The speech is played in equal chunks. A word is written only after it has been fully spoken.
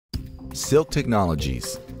SIELC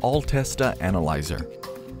Technologies Alltesta Analyzer.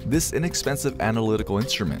 This inexpensive analytical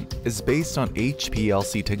instrument is based on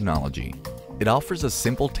HPLC technology. It offers a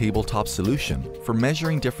simple tabletop solution for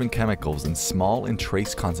measuring different chemicals in small and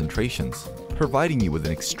trace concentrations, providing you with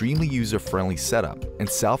an extremely user-friendly setup and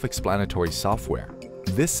self-explanatory software.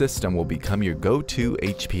 This system will become your go-to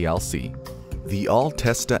HPLC. The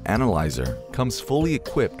Alltesta Analyzer comes fully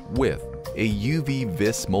equipped with a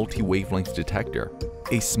UV-Vis multi-wavelength detector,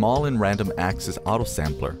 a small and random access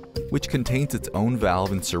autosampler, which contains its own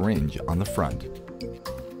valve and syringe on the front,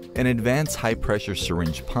 an advanced high-pressure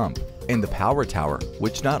syringe pump, and the power tower,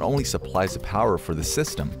 which not only supplies the power for the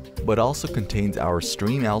system, but also contains our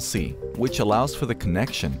StreamLC, which allows for the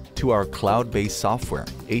connection to our cloud-based software,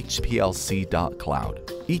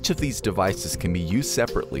 HPLC.Cloud. Each of these devices can be used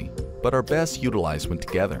separately, but are best utilized when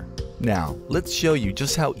together. Now, let's show you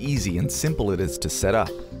just how easy and simple it is to set up.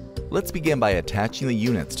 Let's begin by attaching the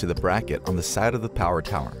units to the bracket on the side of the power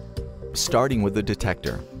tower. Starting with the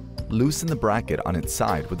detector, loosen the bracket on its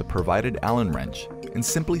side with the provided Allen wrench and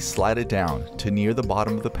simply slide it down to near the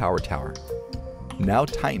bottom of the power tower. Now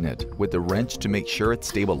tighten it with the wrench to make sure it's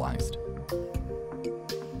stabilized.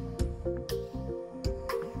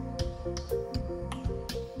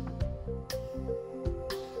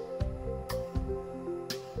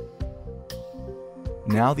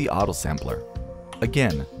 Now the autosampler.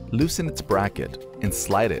 Again, loosen its bracket and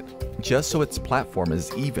slide it just so its platform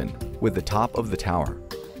is even with the top of the tower.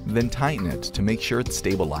 Then tighten it to make sure it's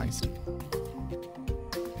stabilized.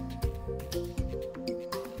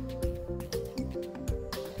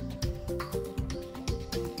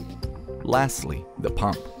 Lastly, the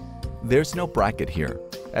pump. There's no bracket here,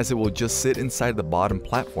 as it will just sit inside the bottom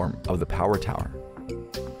platform of the power tower.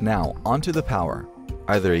 Now onto the power.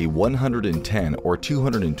 Either a 110 or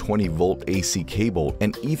 220 volt AC cable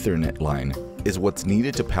and Ethernet line is what's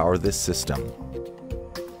needed to power this system.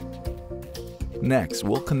 Next,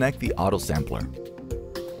 we'll connect the autosampler.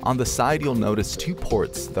 On the side, you'll notice two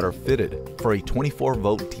ports that are fitted for a 24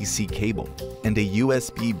 volt DC cable and a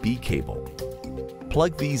USB-B cable.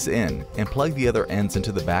 Plug these in and plug the other ends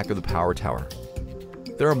into the back of the power tower.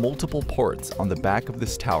 There are multiple ports on the back of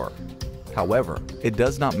this tower. However, it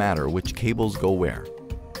does not matter which cables go where.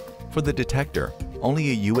 For the detector,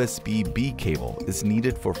 only a USB-B cable is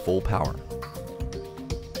needed for full power.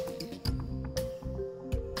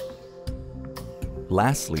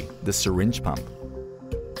 Lastly, the syringe pump.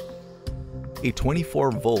 A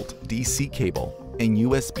 24 volt DC cable and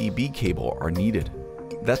USB-B cable are needed.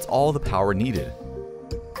 That's all the power needed.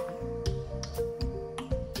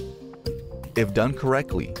 If done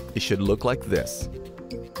correctly, it should look like this.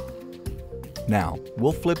 Now,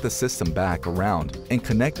 we'll flip the system back around and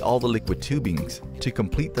connect all the liquid tubings to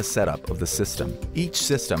complete the setup of the system. Each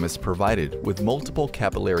system is provided with multiple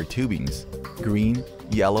capillary tubings, green,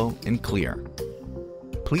 yellow, and clear.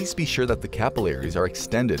 Please be sure that the capillaries are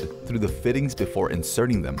extended through the fittings before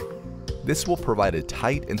inserting them. This will provide a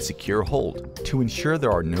tight and secure hold to ensure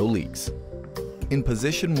there are no leaks. In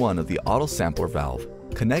position 1 of the autosampler valve,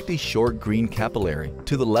 connect a short green capillary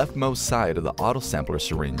to the leftmost side of the autosampler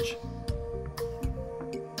syringe.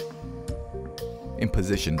 In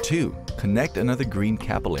position 2, connect another green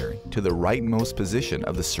capillary to the rightmost position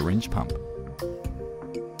of the syringe pump.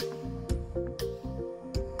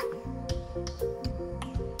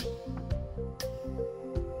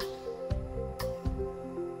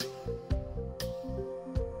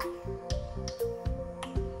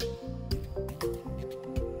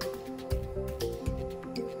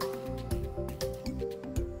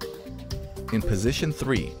 In position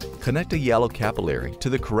 3, connect a yellow capillary to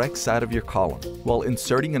the correct side of your column while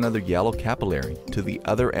inserting another yellow capillary to the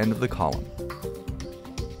other end of the column.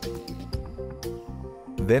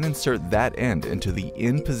 Then insert that end into the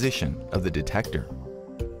in position of the detector.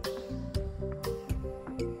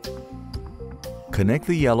 Connect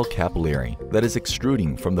the yellow capillary that is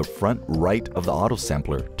extruding from the front right of the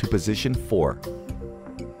autosampler to position 4.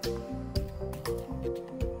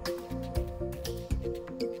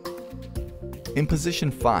 In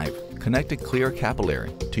position 5, connect a clear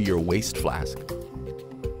capillary to your waste flask.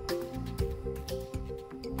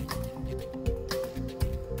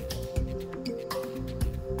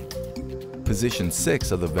 Position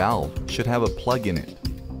 6 of the valve should have a plug in it.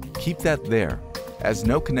 Keep that there, as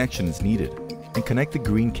no connection is needed, and connect the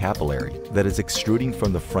green capillary that is extruding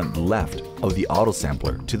from the front left of the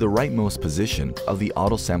autosampler to the rightmost position of the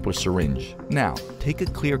autosampler syringe. Now, take a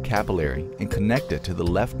clear capillary and connect it to the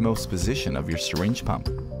leftmost position of your syringe pump,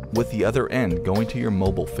 with the other end going to your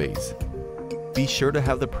mobile phase. Be sure to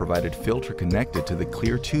have the provided filter connected to the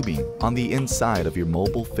clear tubing on the inside of your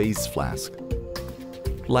mobile phase flask.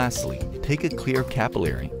 Lastly, take a clear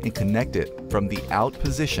capillary and connect it from the out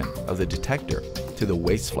position of the detector to the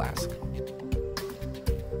waste flask.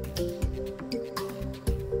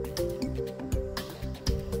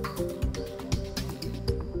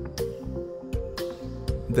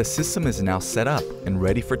 The system is now set up and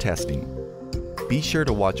ready for testing. Be sure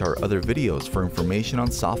to watch our other videos for information on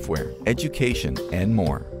software, education, and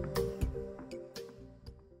more.